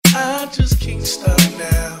just can't stop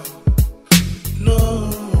now.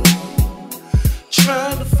 No,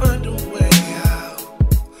 trying to find a way out.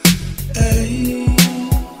 Ay,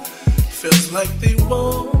 feels like they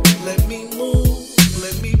won't let me move,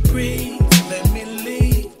 let me breathe, let me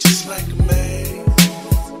leave, just like a maze,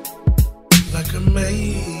 like a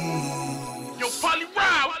maze. Yo, Polly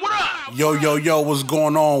Rob, what up? Yo, what's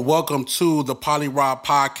going on? Welcome to the Polly Rob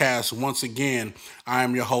Podcast. Once again, I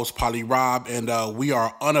am your host, Polly Rob, and we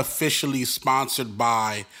are unofficially sponsored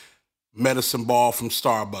by Medicine Ball from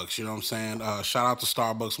Starbucks. You know what I'm saying? Shout out to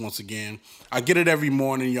Starbucks once again. I get it every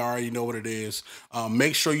morning. You already know what it is.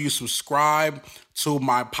 Make sure you subscribe to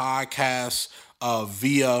my podcast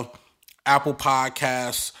via Apple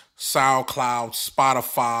Podcasts, SoundCloud,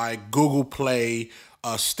 Spotify, Google Play,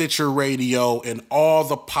 Stitcher Radio, and all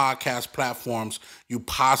the podcast platforms you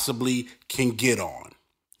possibly can get on.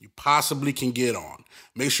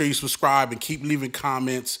 Make sure you subscribe and keep leaving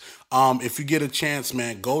comments. If you get a chance,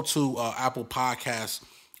 man, go to Apple Podcasts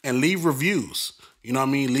and leave reviews. You know what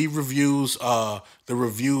I mean? Leave reviews. The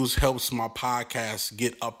reviews helps my podcast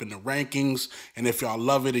get up in the rankings. And if y'all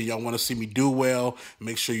love it and y'all want to see me do well,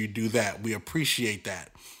 make sure you do that. We appreciate that.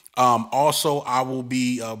 Also, I will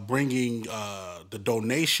be bringing the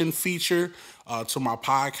donation feature to my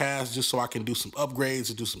podcast just so I can do some upgrades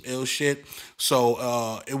and do some ill shit.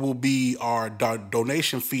 So it will be our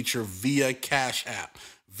donation feature via Cash App.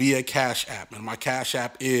 And my Cash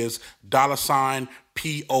App is $POLYROB.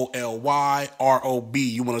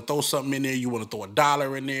 You want to throw something in there, you want to throw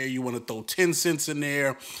 $1 in there, you want to throw 10 cents in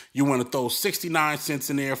there, you want to throw 69 cents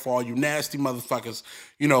in there for all you nasty motherfuckers.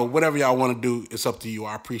 You know, whatever y'all want to do, it's up to you.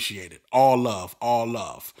 I appreciate it. All love.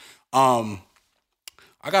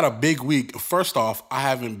 I got a big week. First off, I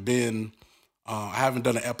haven't done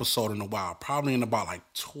an episode in a while, probably in about like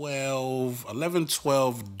 12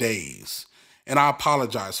 days. And I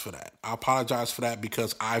apologize for that.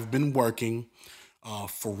 Because I've been working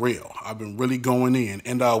for real. I've been really going in.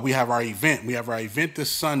 And we have our event. We have our event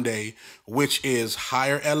this Sunday, which is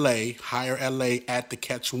Hire LA at the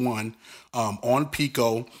Catch One on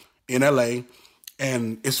Pico in LA.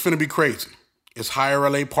 And it's finna be crazy. It's Hire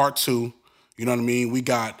LA Part 2. You know what I mean? We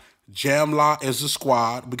got Jamla as a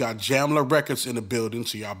squad. We got Jamla Records in the building,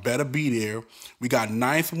 so y'all better be there. We got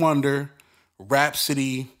Ninth Wonder,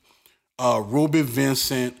 Rhapsody, Ruben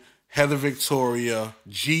Vincent, Heather Victoria,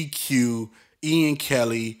 GQ, Ian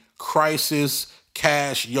Kelly, Crisis,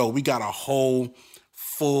 Cash. Yo, we got a whole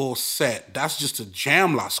full set. That's just a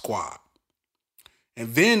Jamla squad.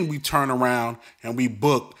 And then we turn around and we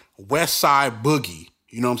book Westside Boogie.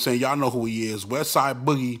 You know what I'm saying? Y'all know who he is. Westside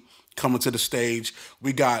Boogie coming to the stage.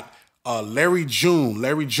 We got Larry June.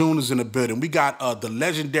 Larry June is in the building. We got the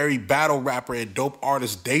legendary battle rapper and dope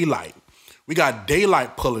artist Daylight. We got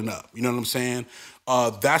Daylight pulling up. You know what I'm saying?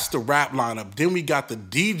 That's the rap lineup. Then we got the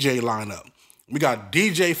DJ lineup. We got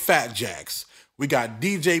DJ Fat Jacks. We got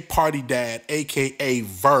DJ Party Dad, a.k.a.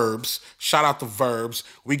 Verbs. Shout out to Verbs.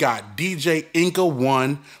 We got DJ Inca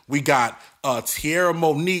One. We got Tierra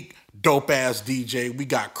Monique, dope-ass DJ. We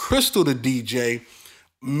got Crystal the DJ.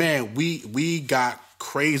 Man, we got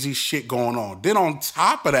crazy shit going on. Then on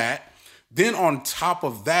top of that,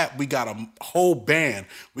 we got a whole band.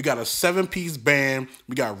 We got a 7-piece band.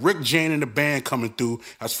 We got Rick Jane and the band coming through.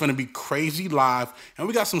 That's finna be crazy live. And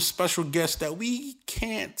we got some special guests that we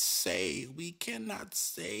cannot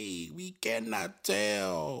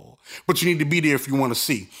tell. But you need to be there if you want to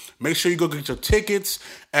see. Make sure you go get your tickets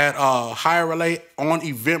at Hire LA on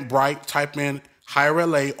Eventbrite. Type in Hire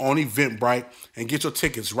LA on Eventbrite and get your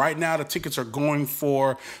tickets. Right now, the tickets are going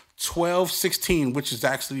for $12.16, which is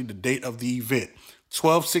actually the date of the event.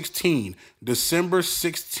 $12.16, December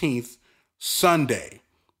 16th, Sunday,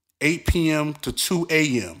 8 p.m. to 2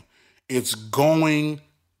 a.m. It's going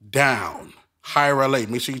down. Hire LA.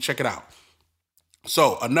 Make sure you check it out.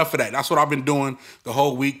 So enough of that. That's what I've been doing the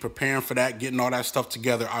whole week, preparing for that, getting all that stuff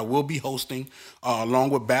together. I will be hosting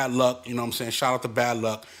along with Bad Luck. You know what I'm saying? Shout out to Bad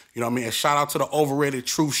Luck. You know what I mean? And shout out to the Overrated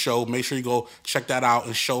Truth Show. Make sure you go check that out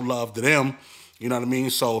and show love to them. You know what I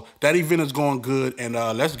mean? So that event is going good. And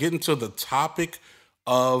let's get into the topic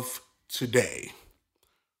of today.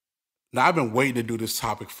 Now, I've been waiting to do this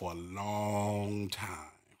topic for a long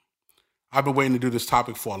time.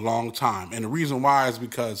 And the reason why is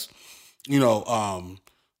because,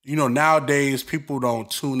 nowadays people don't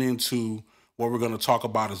tune into what we're going to talk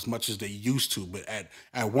about as much as they used to. But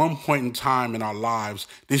at one point in time in our lives,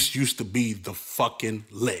 this used to be the fucking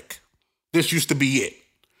lick. This used to be it.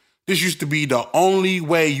 This used to be the only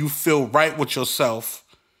way you feel right with yourself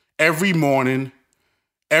every morning,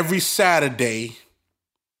 every Saturday.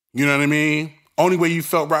 You know what I mean? Only way you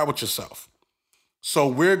felt right with yourself. So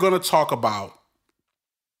we're going to talk about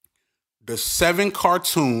the 7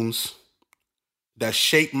 cartoons that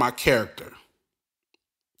shaped my character.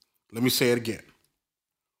 Let me say it again.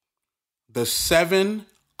 The 7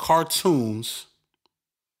 cartoons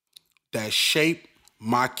that shape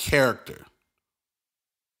my character.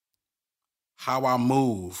 How I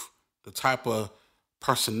move, the type of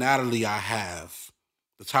personality I have,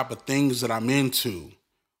 the type of things that I'm into.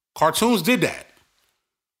 Cartoons did that.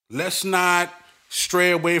 Let's not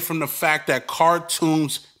stray away from the fact that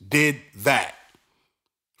cartoons did that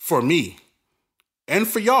for me and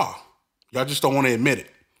for y'all. Y'all just don't want to admit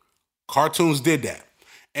it. Cartoons did that.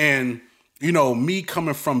 And, me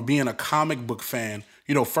coming from being a comic book fan,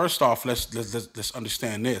 first off, let's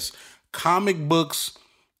understand this. Comic books,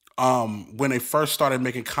 when they first started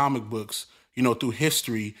making comic books, through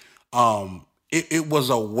history, it was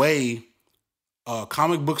a way,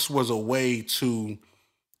 comic books was a way to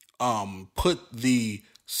put the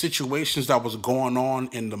situations that was going on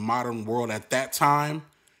in the modern world at that time,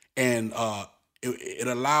 and it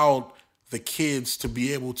allowed the kids to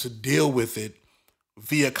be able to deal with it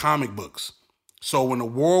via comic books. So when the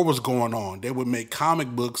war was going on, they would make comic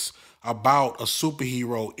books about a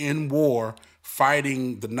superhero in war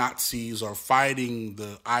fighting the Nazis or fighting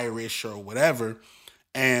the Irish or whatever,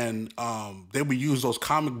 and they would use those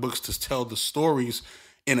comic books to tell the stories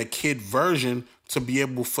in a kid version to be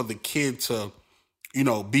able for the kid to,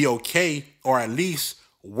 be okay or at least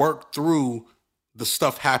work through the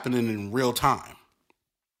stuff happening in real time.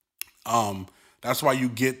 That's why you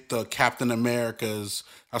get the Captain Americas.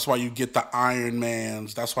 That's why you get the Iron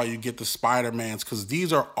Mans. That's why you get the Spider-Mans, because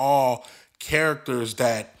these are all characters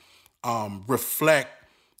that reflect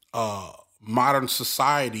modern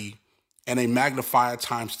society, and they magnify it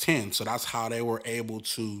times 10. So that's how they were able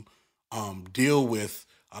to deal with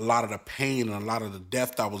a lot of the pain and a lot of the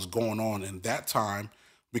death that was going on in that time,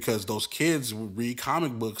 because those kids would read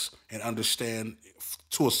comic books and understand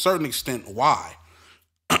to a certain extent why.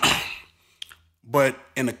 But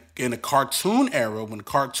in the cartoon era, when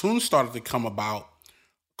cartoons started to come about,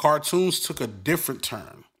 cartoons took a different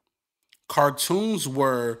turn. Cartoons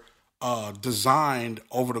were designed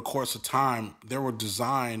over the course of time. They were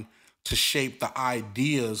designed to shape the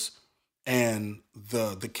ideas and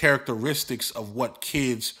the characteristics of what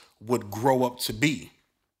kids would grow up to be.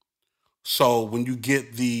 So when you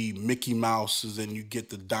get the Mickey Mouses and you get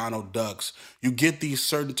the Donald Ducks, you get these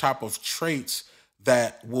certain type of traits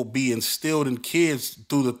that will be instilled in kids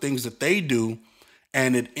through the things that they do,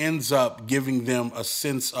 and it ends up giving them a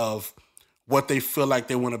sense of what they feel like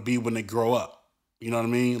they want to be when they grow up. You know what I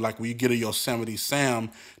mean? Like when you get a Yosemite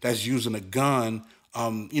Sam that's using a gun,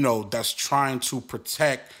 that's trying to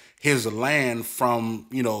protect his land from,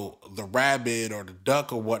 the rabbit or the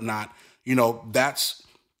duck or whatnot, that's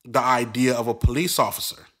the idea of a police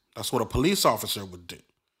officer. That's what a police officer would do.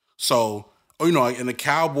 So, in the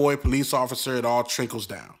cowboy police officer, it all trickles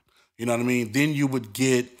down. You know what I mean? Then you would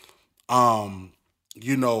get, what's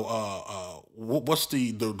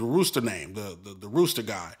the rooster name? The rooster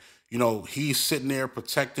guy. He's sitting there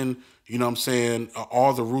protecting,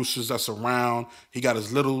 all the roosters that's around. He got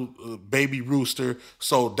his little baby rooster.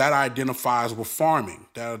 So that identifies with farming.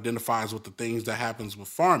 That identifies with the things that happens with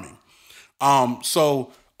farming.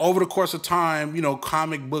 So over the course of time,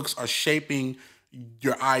 comic books are shaping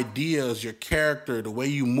your ideas, your character, the way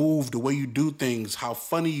you move, the way you do things, how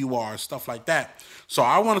funny you are, stuff like that. So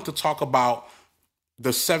I wanted to talk about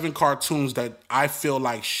the 7 cartoons that I feel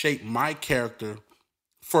like shape my character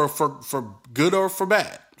for good or for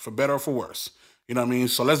bad, for better or for worse. You know what I mean?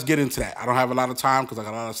 So let's get into that. I don't have a lot of time because I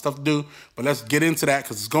got a lot of stuff to do, but let's get into that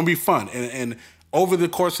because it's going to be fun. And over the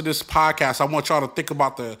course of this podcast, I want y'all to think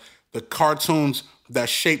about the cartoons that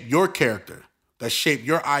shape your character, that shape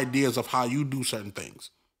your ideas of how you do certain things.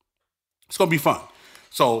 It's going to be fun.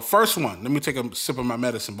 So first one, let me take a sip of my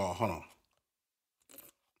medicine ball. Hold on.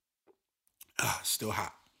 Still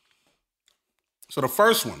hot. So the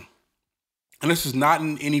first one, and this is not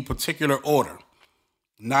in any particular order.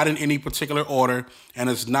 Not in any particular order, and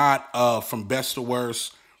it's not from best to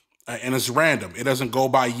worst, and it's random. It doesn't go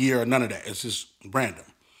by year or none of that. It's just random.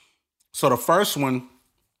 So the first one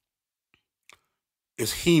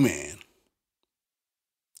is He-Man.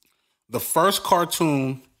 The first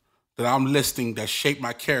cartoon that I'm listing that shaped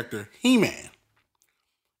my character, He-Man.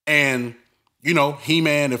 And,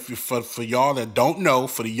 He-Man, if for y'all that don't know,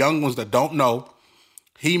 for the young ones that don't know,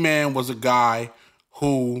 He-Man was a guy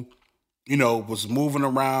who, was moving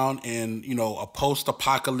around in, a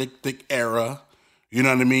post-apocalyptic era, you know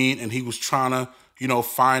what I mean? And he was trying to,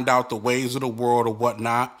 find out the ways of the world or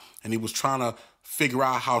whatnot. And he was trying to figure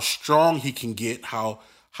out how strong he can get, how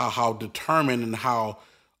how determined and how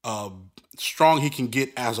strong he can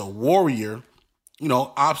get as a warrior. You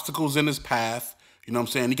know, obstacles in his path. You know what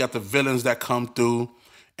I'm saying? He got the villains that come through,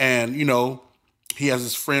 and you know, he has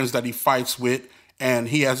his friends that he fights with, and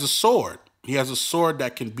he has a sword. He has a sword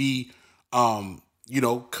that can be, you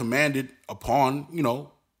know, commanded upon, you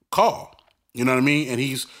know, call. You know what I mean? And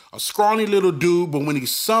he's a scrawny little dude, but when he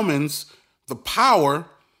summons the power,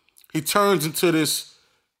 he turns into this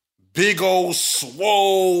big old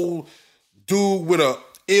swole dude with a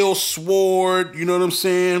ill sword. You know what I'm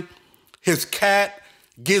saying? His cat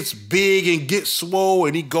gets big and gets swole,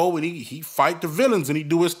 and he go and he fight the villains and he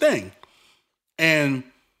do his thing. And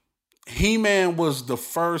He-Man was the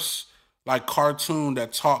first like cartoon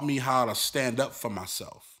that taught me how to stand up for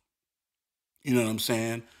myself. You know what I'm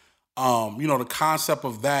saying? You know, the concept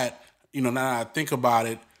of that, you know, now that I think about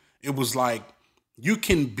it, it was like you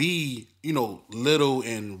can be, you know, little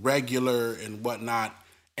and regular and whatnot,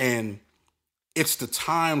 and it's the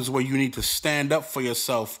times where you need to stand up for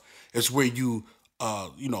yourself is where you,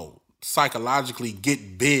 you know, psychologically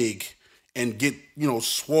get big and get, you know,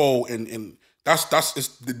 swole, and that's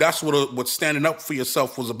what standing up for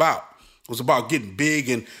yourself was about. It was about getting big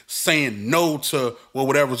and saying no to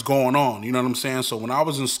whatever's going on. You know what I'm saying? So when I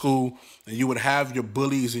was in school, and you would have your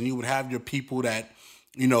bullies and you would have your people that,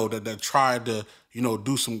 you know, that tried to, you know,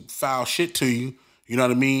 do some foul shit to you. You know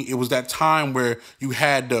what I mean? It was that time where you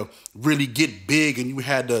had to really get big and you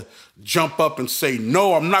had to jump up and say,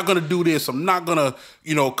 no, I'm not going to do this. I'm not going to,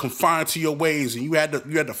 you know, confine to your ways. And you had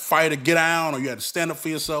to fight or get down, or you had to stand up for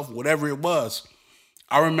yourself, whatever it was.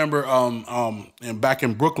 I remember and back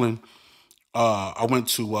in Brooklyn, I went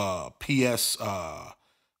to PS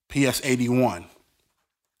 81.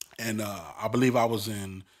 And I believe I was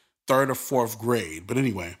in 3rd or 4th grade. But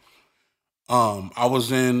anyway, I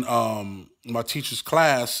was in my teacher's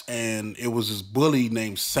class, and it was this bully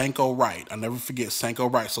named Sanko Wright. I'll never forget Sanko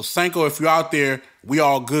Wright. So Sanko, if you're out there, we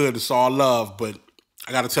all good. It's all love. But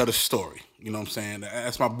I got to tell the story. You know what I'm saying?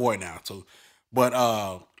 That's my boy now. So, but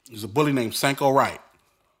there's a bully named Sanko Wright.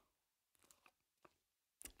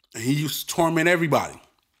 And he used to torment everybody.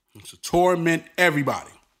 He used to torment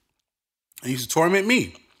everybody. And he used to torment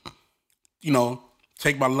me. You know,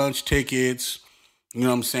 take my lunch tickets, you know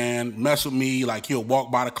what I'm saying, mess with me, like he'll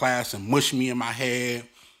walk by the class and mush me in my head,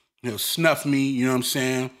 he'll snuff me, you know what I'm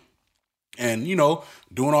saying, and, you know,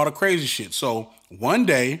 doing all the crazy shit. So one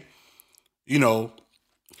day, you know,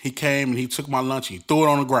 he came and he took my lunch and he threw it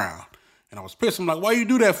on the ground. And I was pissed. I'm like, why you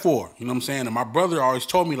do that for? You know what I'm saying? And my brother always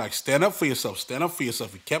told me, like, stand up for yourself, stand up for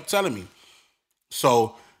yourself. He kept telling me.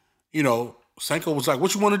 So, you know, Sanko was like,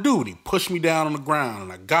 what you want to do? And he pushed me down on the ground.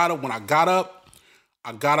 And I got up. When I got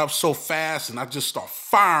up so fast and I just start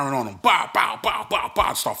firing on him. Bow, bow, bow, bow,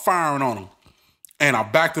 bow. Start firing on him. And I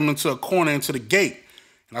backed him into a corner, into the gate.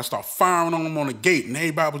 And I start firing on him on the gate. And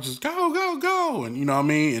everybody was just, go, go, go. And you know what I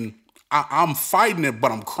mean? And I'm fighting it,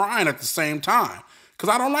 but I'm crying at the same time. Because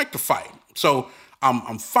I don't like to fight. So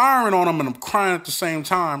I'm firing on him and I'm crying at the same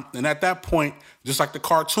time. And at that point, just like the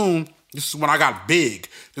cartoon, this is when I got big.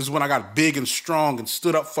 This is when I got big and strong and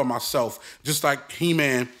stood up for myself. Just like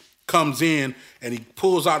He-Man comes in and he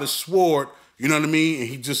pulls out his sword, you know what I mean? And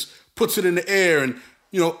he just puts it in the air and,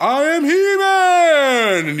 you know, I am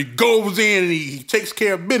He-Man! And he goes in and he takes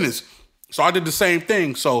care of business. So I did the same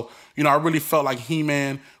thing. So, you know, I really felt like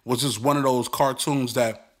He-Man was just one of those cartoons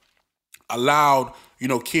that allowed, you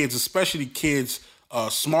know, kids, especially kids,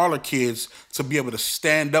 smaller kids, to be able to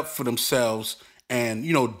stand up for themselves and,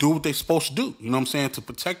 you know, do what they're supposed to do, you know what I'm saying, to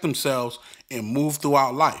protect themselves and move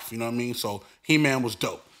throughout life, you know what I mean? So He-Man was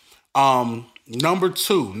dope. Number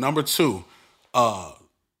two,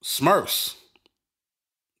 Smurfs.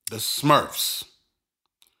 The Smurfs.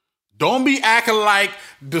 Don't be acting like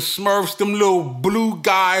the Smurfs, them little blue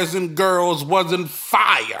guys and girls, wasn't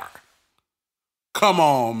fire. Come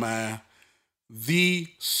on, man. The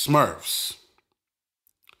Smurfs.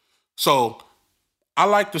 So I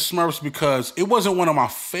like the Smurfs because it wasn't one of my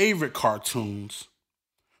favorite cartoons,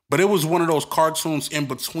 but it was one of those cartoons in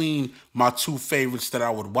between my two favorites that I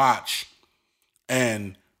would watch,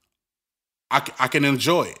 and I can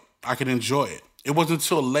enjoy it. I can enjoy it. It wasn't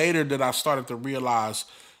until later that I started to realize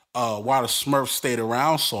why the Smurfs stayed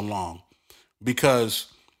around so long, because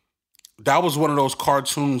that was one of those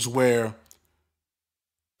cartoons where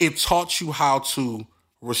it taught you how to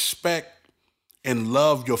respect and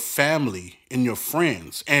love your family and your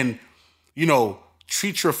friends, and, you know,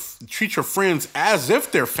 treat your friends as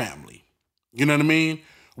if they're family. You know what I mean?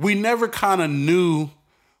 We never kind of knew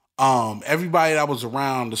everybody that was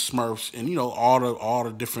around the Smurfs, and, you know, all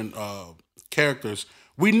the different characters.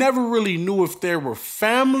 We never really knew if they were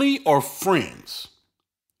family or friends.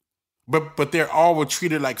 but they all were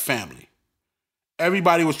treated like family.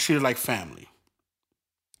 Everybody was treated like family.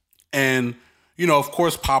 And, you know, of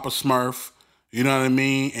course, Papa Smurf, you know what I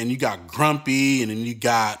mean? And you got Grumpy, and then you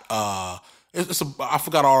got, I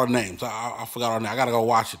forgot all the names. I forgot all the names. I got to go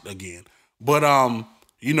watch it again. But,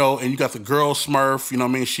 you know, and you got the girl Smurf, you know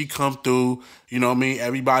what I mean? She come through, you know what I mean?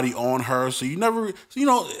 Everybody on her. So you never, you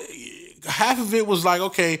know, half of it was like,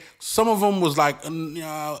 okay, some of them was like,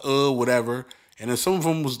 whatever. And then some of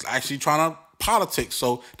them was actually trying to politics.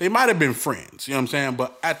 So they might have been friends, you know what I'm saying?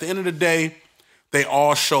 But at the end of the day, they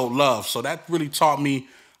all showed love. So that really taught me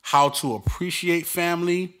how to appreciate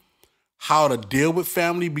family, how to deal with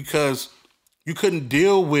family, because you couldn't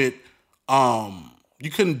deal with all the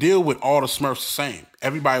Smurfs the same.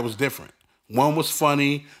 Everybody was different. One was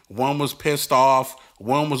funny, one was pissed off,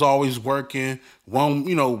 one was always working,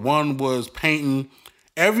 one was painting.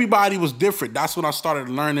 Everybody was different. That's when I started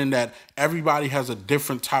learning that everybody has a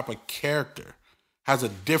different type of character, has a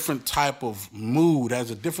different type of mood,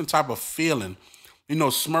 has a different type of feeling. You know,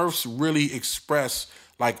 Smurfs really express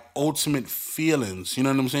like ultimate feelings, you know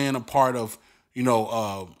what I'm saying? A part of, you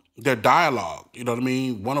know, their dialogue, you know what I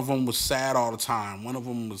mean? One of them was sad all the time. One of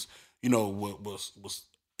them was, you know, was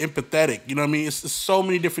empathetic, you know what I mean? It's so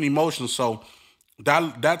many different emotions. So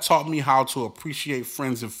that taught me how to appreciate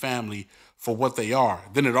friends and family for what they are.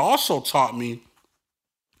 Then it also taught me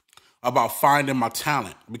about finding my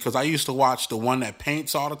talent, because I used to watch the one that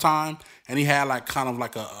paints all the time, and he had like kind of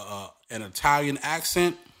like an Italian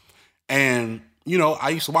accent. And, you know, I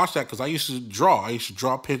used to watch that because I used to draw. I used to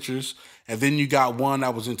draw pictures. And then you got one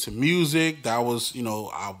that was into music. That was, you know,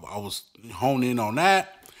 I was honing in on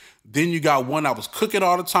that. Then you got one that was cooking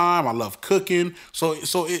all the time. I love cooking. So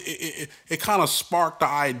it kind of sparked the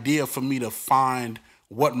idea for me to find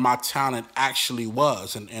what my talent actually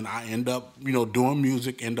was. And I end up, you know, doing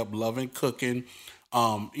music, end up loving cooking.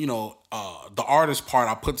 You know, the artist part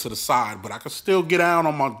I put to the side, but I could still get out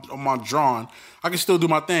on my drawing. I can still do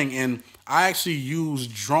my thing. And I actually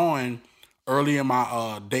used drawing early in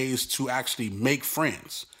my days to actually make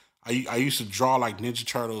friends. I used to draw like Ninja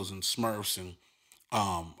Turtles and Smurfs and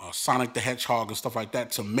Sonic the Hedgehog and stuff like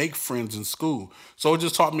that to make friends in school. So it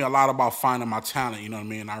just taught me a lot about finding my talent, you know what I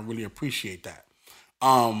mean? I really appreciate that.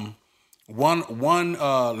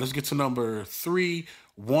 Let's get to number 3.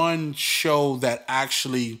 One show that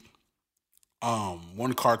actually,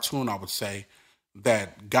 one cartoon I would say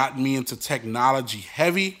that got me into technology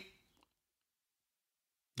heavy,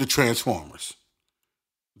 the Transformers.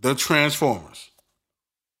 The Transformers.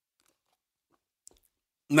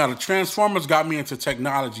 Now, the Transformers got me into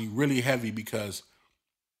technology really heavy because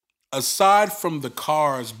aside from the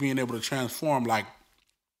cars being able to transform, like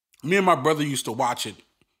me and my brother used to watch it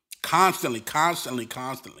constantly.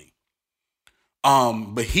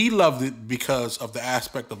 But he loved it because of the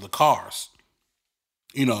aspect of the cars.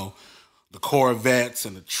 You know, the Corvettes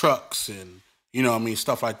and the trucks and, you know what I mean,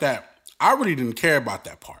 stuff like that. I really didn't care about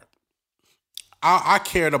that part. I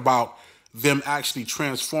cared about them actually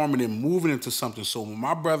transforming and moving into something. So when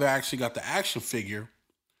my brother actually got the action figure,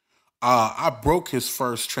 I broke his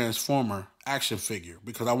first Transformer action figure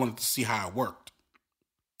because I wanted to see how it worked.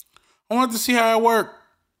 And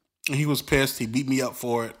he was pissed. He beat me up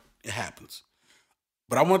for it. It happens.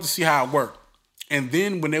 But I wanted to see how it worked. And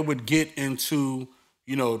then when they would get into,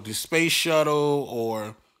 you know, the space shuttle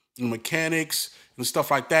or the mechanics and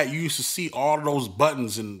stuff like that, you used to see all of those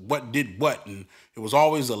buttons and what did what. And it was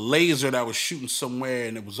always a laser that was shooting somewhere.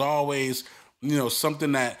 And it was always, you know,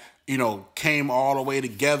 something that, you know, came all the way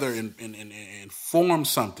together and formed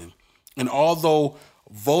something. And although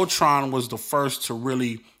Voltron was the first to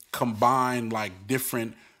really combine like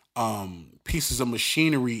different pieces of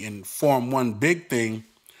machinery and form one big thing,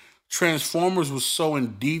 Transformers was so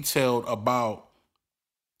in detailed about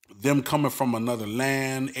them coming from another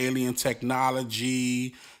land, alien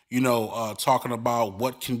technology, you know, talking about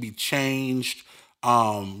what can be changed.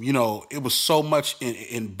 You know, it was so much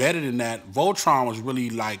embedded in that. Voltron was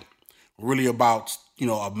really about, you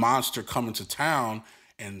know, a monster coming to town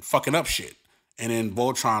and fucking up shit, and then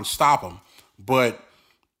Voltron stop him. But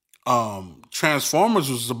Transformers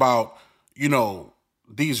was about, you know,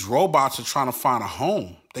 these robots are trying to find a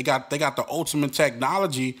home. They got the ultimate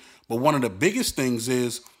technology, but one of the biggest things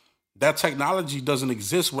is that technology doesn't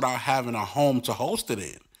exist without having a home to host it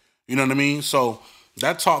in. You know what I mean? So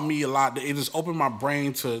that taught me a lot. It just opened my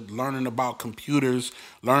brain to learning about computers,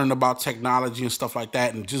 learning about technology and stuff like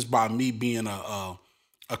that. And just by me being a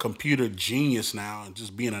computer genius now and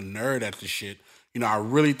just being a nerd at this shit, you know, I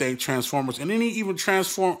really think Transformers, and then even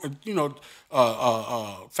transform, you know,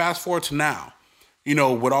 fast forward to now, you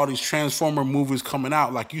know, with all these Transformer movies coming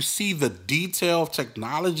out, like you see the detail of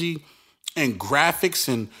technology and graphics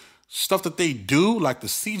and stuff that they do, like the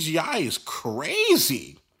CGI is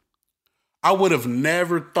crazy. I would have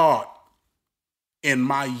never thought in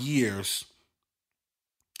my years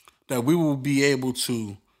that we will be able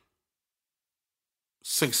to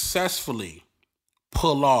successfully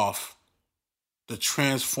pull off the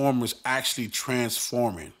Transformers actually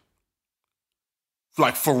transforming.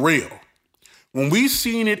 Like, for real. When we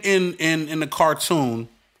seen it in the cartoon,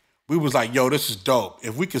 we was like, yo, this is dope.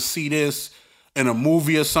 If we could see this in a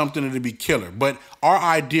movie or something, it'd be killer. But our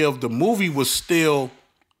idea of the movie was still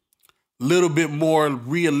a little bit more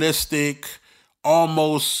realistic,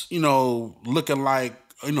 almost, looking like,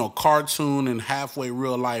 cartoon and halfway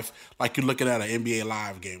real life, like you're looking at an NBA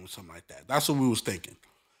Live game or something like that. That's what we was thinking.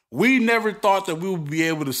 We never thought that we would be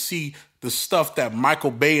able to see the stuff that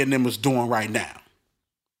Michael Bay and them is doing right now.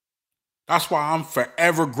 That's why I'm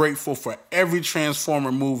forever grateful for every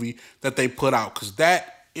Transformer movie that they put out, because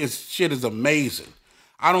shit is amazing.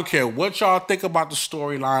 I don't care what y'all think about the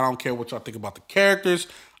storyline. I don't care what y'all think about the characters.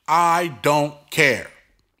 I don't care.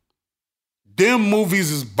 Them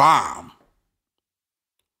movies is bomb.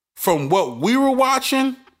 From what we were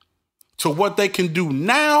watching to what they can do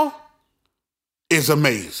now is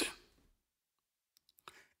amazing.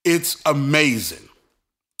 It's amazing.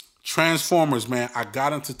 Transformers, man, I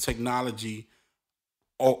got into technology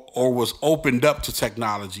or was opened up to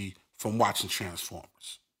technology from watching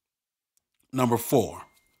Transformers. Number 4,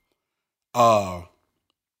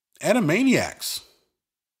 Animaniacs.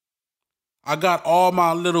 I got all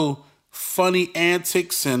my little funny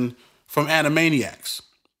antics from Animaniacs.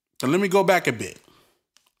 So let me go back a bit.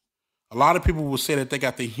 A lot of people will say that they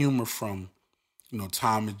got the humor from,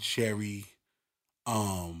 Tom and Jerry,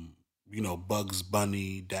 Bugs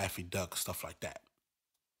Bunny, Daffy Duck, stuff like that.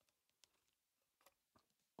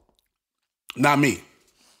 Not me.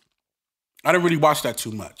 I didn't really watch that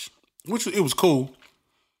too much, it was cool.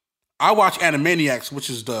 I watched Animaniacs,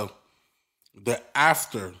 which is the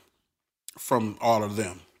after from all of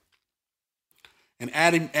them. And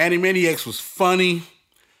Animaniacs was funny.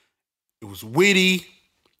 It was witty.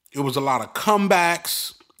 It was a lot of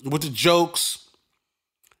comebacks with the jokes.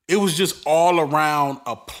 It was just all around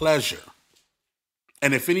a pleasure.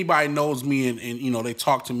 And if anybody knows me and they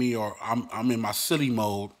talk to me or I'm in my silly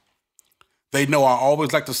mode, they know I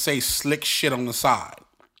always like to say slick shit on the side.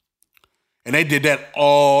 And they did that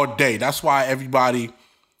all day. That's why everybody,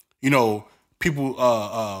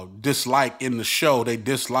 people dislike in the show, they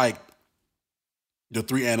dislike the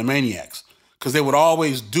 3 Animaniacs. Because they would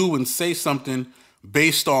always do and say something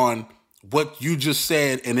based on what you just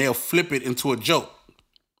said, and they'll flip it into a joke.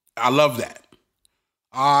 I love that.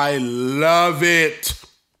 I love it.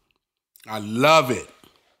 I love it.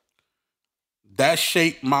 That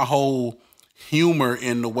shaped my whole humor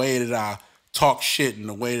in the way that I talk shit, in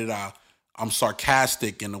the way that I'm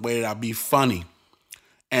sarcastic, in the way that I be funny.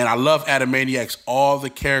 And I love Animaniacs. All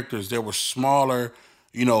the characters, there were smaller,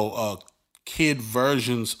 kid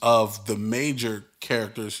versions of the major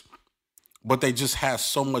characters, but they just have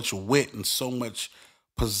so much wit and so much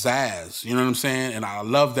pizzazz. You know what I'm saying? And I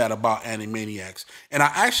love that about Animaniacs. And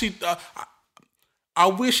I actually, I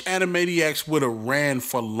wish Animaniacs would have ran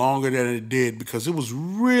for longer than it did, because it was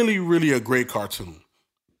really, really a great cartoon.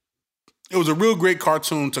 It was a real great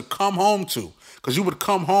cartoon to come home to, because you would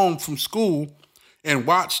come home from school and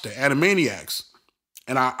watch the Animaniacs.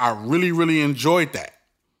 And I really, really enjoyed that.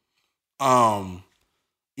 And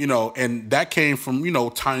that came from,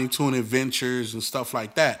 Tiny Toon Adventures and stuff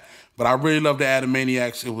like that. But I really loved the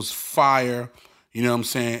Animaniacs. It was fire, you know what I'm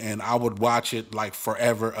saying? And I would watch it like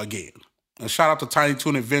forever again. And shout out to Tiny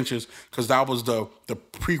Toon Adventures, because that was the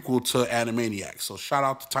prequel to Animaniacs. So shout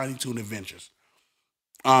out to Tiny Toon Adventures.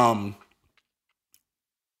 Let's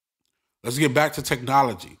get back to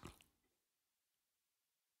technology.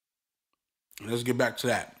 Let's get back to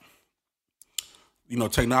that.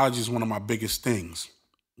 Technology is one of my biggest things.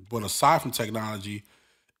 But aside from technology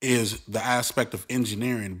is the aspect of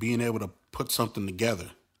engineering, being able to put something together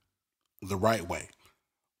the right way.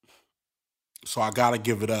 So I got to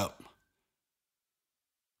give it up.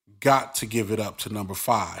 Got to give it up to number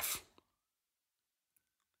 5.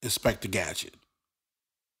 Inspector Gadget.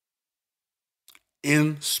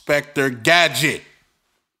 Inspector Gadget.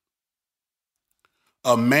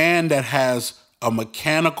 A man that has a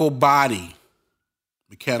mechanical body,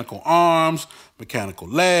 mechanical arms, mechanical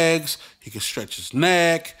legs. He could stretch his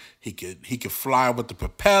neck. He could fly with the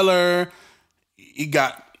propeller. He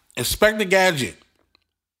got Inspector Gadget.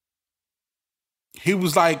 He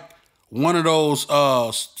was like one of those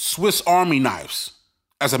Swiss Army knives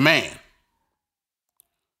as a man.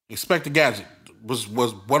 Inspector Gadget was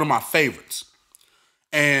one of my favorites.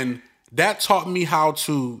 And that taught me how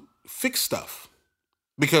to fix stuff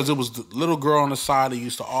because it was the little girl on the side that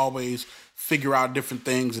used to always figure out different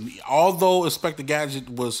things. And although Inspector Gadget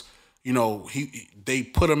was, they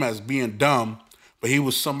put him as being dumb, but he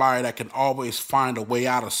was somebody that can always find a way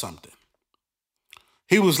out of something.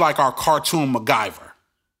 He was like our cartoon MacGyver.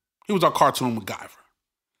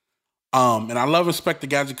 And I love Inspector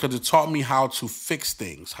Gadget because it taught me how to fix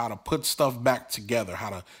things, how to put stuff back together, how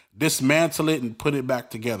to dismantle it and put it back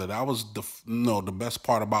together. That was the best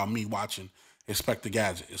part about me watching Inspector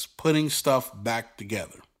Gadget is putting stuff back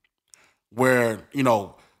together. Where,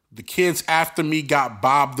 the kids after me got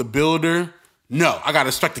Bob the Builder. No, I got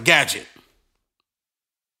Inspector Gadget.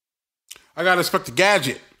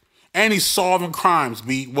 And he's solving crimes,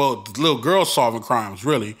 well, the little girl's solving crimes,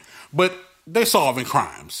 really. But they solving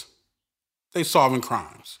crimes.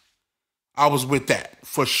 I was with that,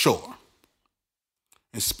 for sure.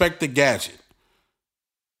 Inspector Gadget.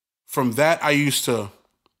 From that, I used to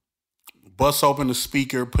bust open the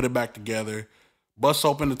speaker, put it back together. Bust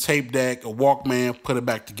open the tape deck, a Walkman, put it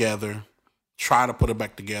back together. Try to put it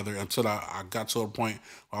back together until I got to a point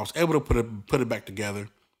where I was able to put it back together.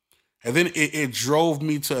 And then it drove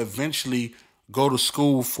me to eventually go to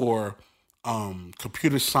school for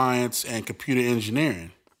computer science and computer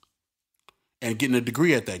engineering. And getting a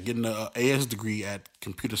degree at that, getting an AS degree at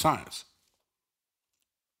computer science.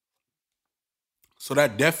 So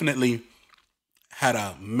that definitely had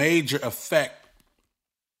a major effect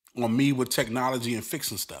on me with technology and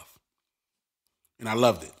fixing stuff. And I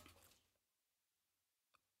loved it.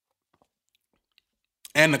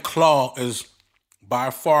 And the Claw is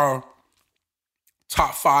by far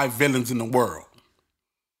top 5 villains in the world.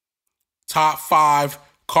 Top 5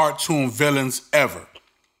 cartoon villains ever.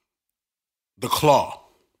 The Claw,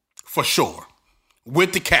 for sure.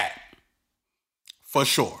 With the cat, for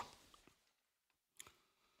sure.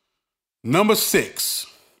 Number 6.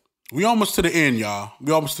 We almost to the end, y'all.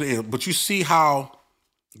 But you see how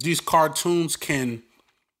these cartoons can,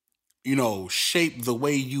 shape the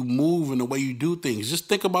way you move and the way you do things. Just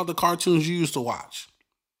think about the cartoons you used to watch.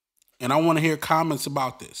 And I want to hear comments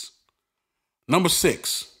about this. Number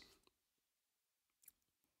 6.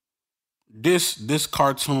 This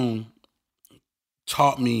cartoon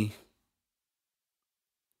taught me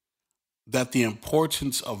that the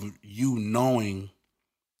importance of you knowing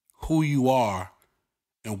who you are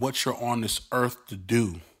and what you're on this earth to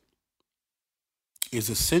do is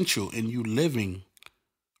essential in you living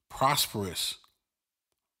prosperous,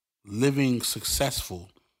 living successful,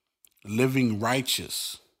 living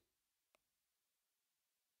righteous.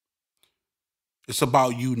 It's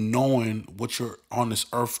about you knowing what you're on this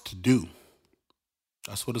earth to do.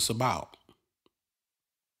 That's what it's about.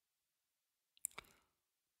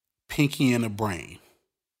 Pinky and the Brain.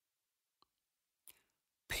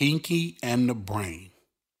 Pinky and the Brain.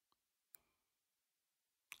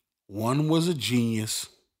 One was a genius,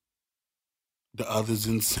 the other's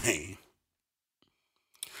insane.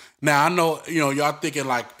 Now, I know, y'all thinking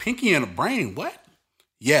like, Pinky and the Brain, what?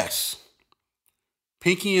 Yes.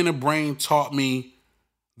 Pinky and the Brain taught me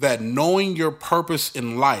that knowing your purpose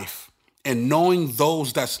in life and knowing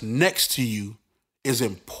those that's next to you is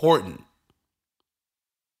important.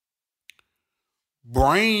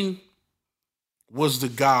 Brain was the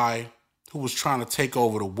guy who was trying to take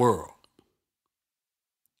over the world.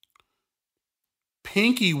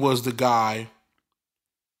 Pinky was the guy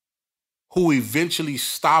who eventually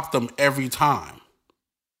stopped him every time.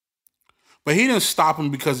 But he didn't stop him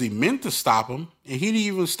because he meant to stop him. And he didn't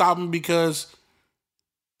even stop him because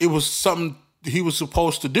it was something he was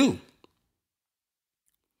supposed to do.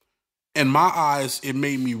 In my eyes, it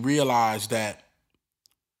made me realize that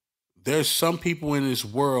there's some people in this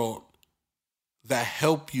world that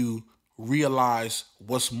help you realize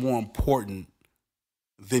what's more important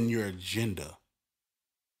than your agenda.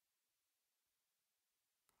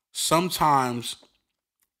 Sometimes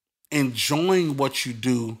enjoying what you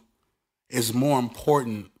do is more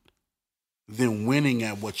important than winning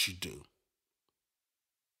at what you do.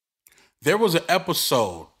 There was an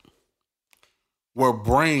episode where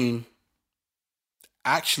Brain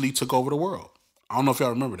actually took over the world. I don't know if y'all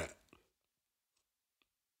remember that.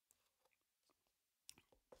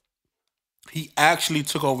 He actually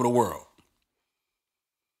took over the world.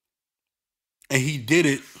 And he did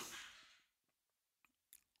it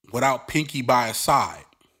without Pinky by his side.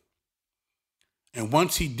 And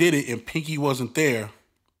once he did it and Pinky wasn't there,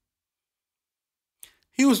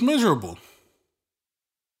 he was miserable.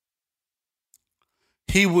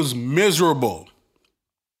 He was miserable.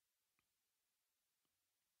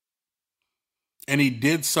 And he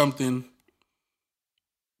did something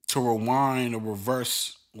to rewind or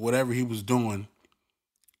reverse whatever he was doing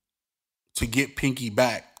to get Pinky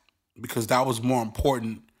back, because that was more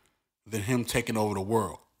important than him taking over the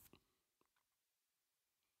world.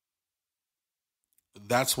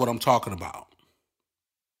 That's what I'm talking about.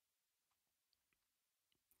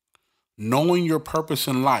 Knowing your purpose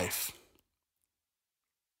in life,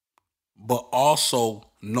 but also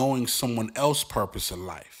knowing someone else's purpose in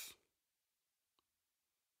life.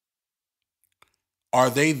 Are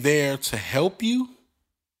they there to help you,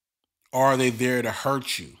 or are they there to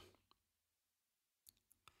hurt you?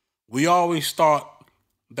 We always thought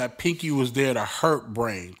that Pinky was there to hurt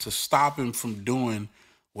Brain, to stop him from doing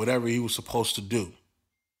whatever he was supposed to do.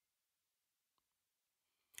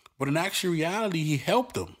 But in actual reality, he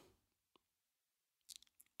helped him.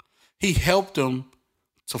 He helped him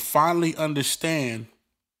to finally understand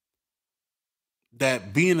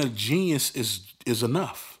that being a genius is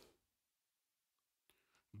enough.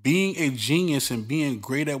 Being a genius and being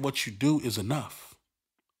great at what you do is enough.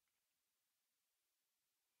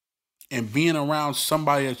 And being around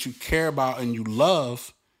somebody that you care about and you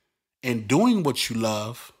love and doing what you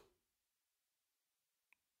love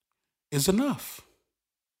is enough.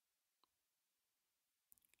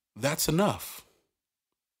 That's enough.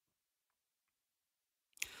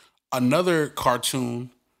 Another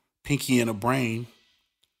cartoon, Pinky and the Brain,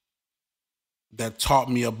 that taught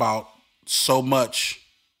me about so much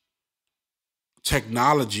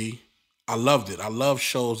technology. I loved it. I love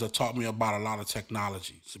shows that taught me about a lot of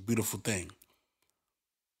technology. It's a beautiful thing.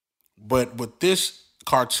 But with this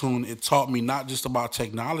cartoon, it taught me not just about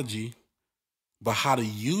technology, but how to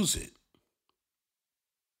use it.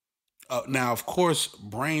 Now, of course,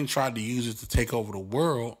 Brain tried to use it to take over the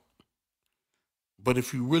world. But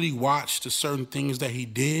if you really watch the certain things that he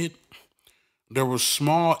did, there were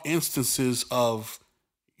small instances of,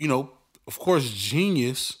 of course,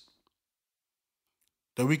 genius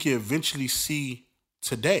that we can eventually see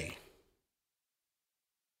today.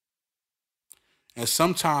 And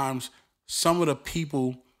sometimes some of the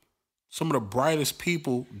brightest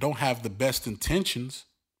people don't have the best intentions,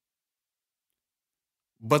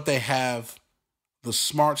 but they have the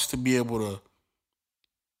smarts to be able to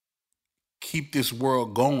keep this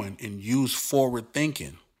world going and use forward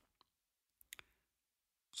thinking.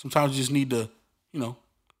 Sometimes you just need to,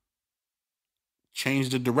 change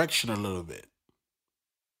the direction a little bit.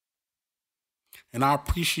 And I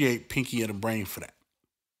appreciate Pinky and the Brain for that.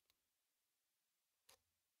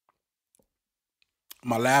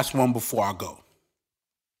 My last one before I go.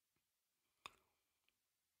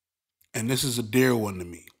 And this is a dear one to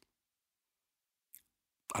me.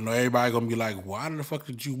 I know everybody gonna be like, why the fuck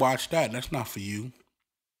did you watch that? That's not for you.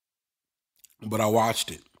 But I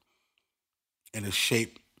watched it. And it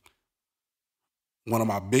shaped one of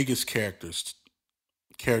my biggest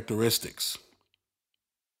characteristics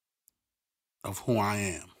of who I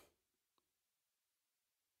am.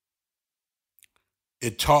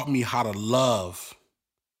 It taught me how to love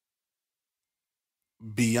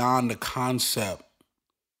beyond the concept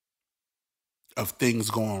of things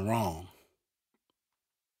going wrong.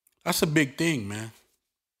 That's a big thing, man.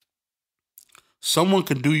 Someone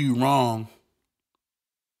could do you wrong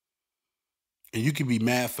and you can be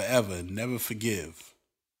mad forever and never forgive.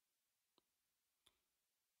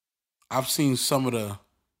 I've seen some of the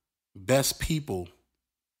best people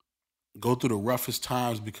go through the roughest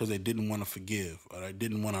times because they didn't want to forgive or they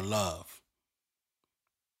didn't want to love.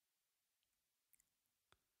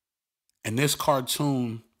 And this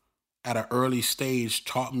cartoon at an early stage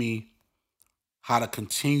taught me how to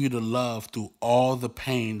continue to love through all the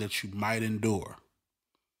pain that you might endure.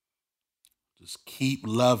 Just keep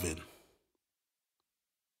loving.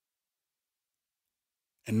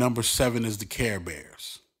 And number 7 is the Care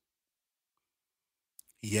Bears.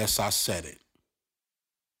 Yes, I said it.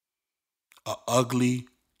 A ugly,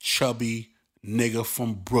 chubby nigga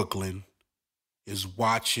from Brooklyn is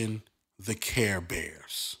watching the Care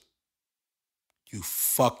Bears. You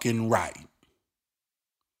fucking right.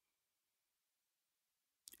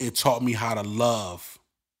 It taught me how to love.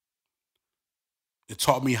 It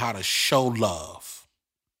taught me how to show love.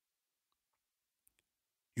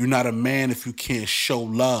 You're not a man if you can't show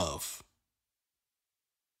love.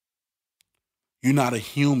 You're not a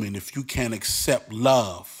human if you can't accept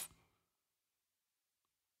love.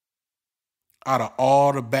 Out of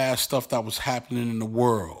all the bad stuff that was happening in the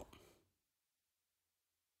world,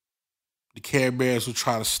 the Care Bears will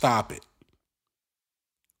try to stop it.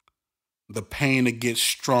 The pain that gets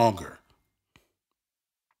stronger.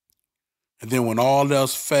 And then when all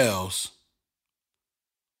else fails,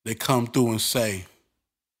 they come through and say,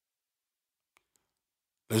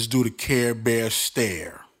 let's do the Care Bear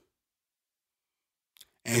stare.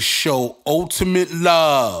 and show ultimate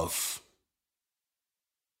love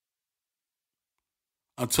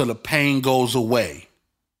until the pain goes away.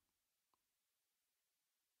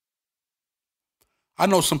 I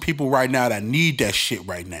know some people right now that need that shit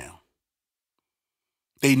right now.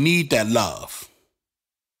 They need that love.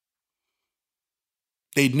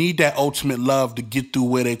 They need that ultimate love to get through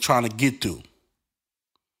where they're trying to get through.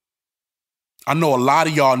 I know a lot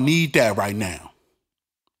of y'all need that right now.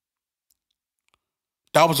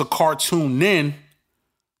 That was a cartoon then,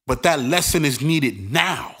 but that lesson is needed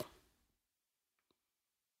now.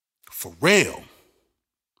 For real.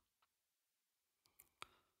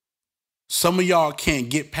 Some of y'all can't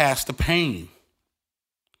get past the pain.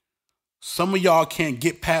 Some of y'all can't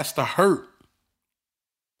get past the hurt.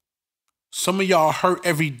 Some of y'all hurt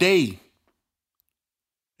every day.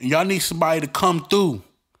 And y'all need somebody to come through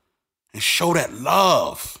and show that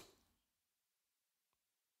love.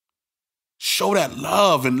 Show that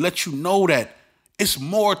love and let you know that it's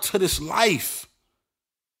more to this life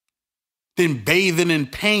than bathing in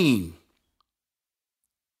pain,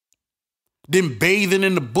 than bathing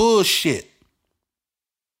in the bullshit.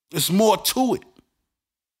 There's more to it.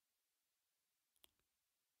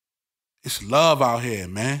 It's love out here,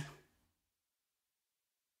 man.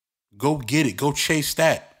 Go get it. Go chase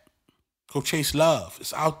that. Go chase love.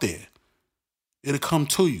 It's out there. It'll come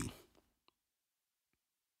to you.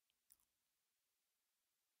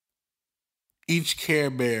 Each Care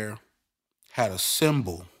Bear had a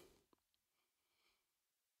symbol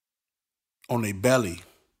on their belly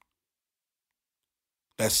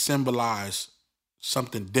that symbolized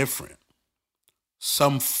something different,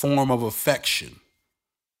 some form of affection,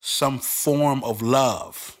 some form of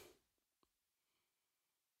love.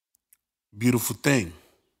 Beautiful thing.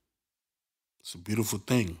 It's a beautiful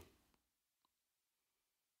thing.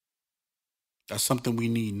 That's something we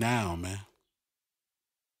need now, man.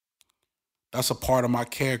 That's a part of my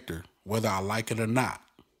character, whether I like it or not.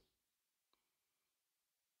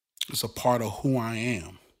 It's a part of who I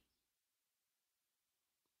am.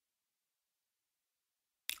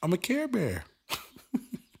 I'm a Care Bear.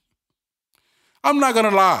 I'm not going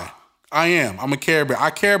to lie. I am. I'm a Care Bear. I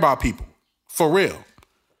care about people. For real.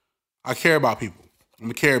 I care about people. I'm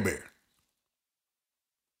a Care Bear.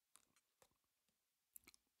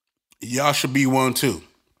 Y'all should be one too.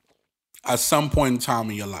 At some point in time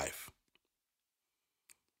in your life.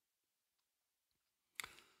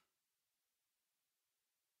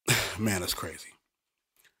 Man, that's crazy.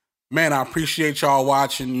 Man, I appreciate y'all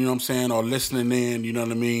watching, you know what I'm saying, or listening in, you know what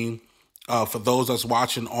I mean? For those that's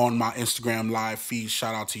watching on my Instagram live feed,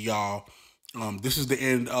 shout out to y'all. This is the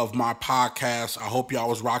end of my podcast. I hope y'all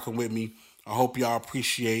was rocking with me. I hope y'all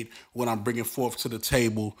appreciate what I'm bringing forth to the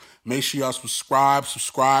table. Make sure y'all subscribe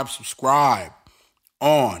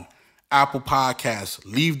on Apple Podcasts.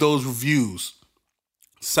 Leave those reviews.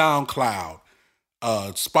 SoundCloud,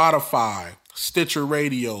 Spotify, Stitcher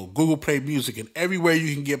Radio, Google Play Music, and everywhere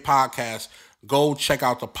you can get podcasts. Go check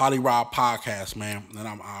out the Potty Rob podcast, man. And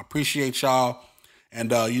I appreciate y'all. And,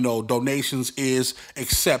 donations is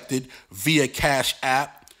accepted via Cash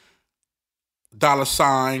App,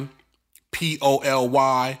 $POLYROB.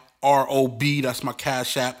 That's my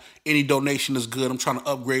Cash App. Any donation is good. I'm trying to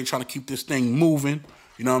upgrade, trying to keep this thing moving.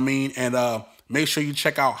 You know what I mean? And make sure you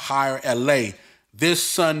check out Higher LA this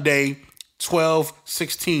Sunday,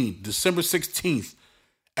 12/16, December 16th,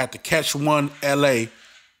 at the Catch One LA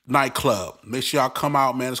nightclub. Make sure y'all come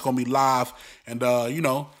out, man. It's going to be live. And,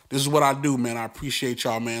 this is what I do, man. I appreciate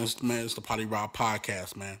y'all, man. It's the Potty Rob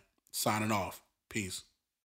podcast, man. Signing off. Peace.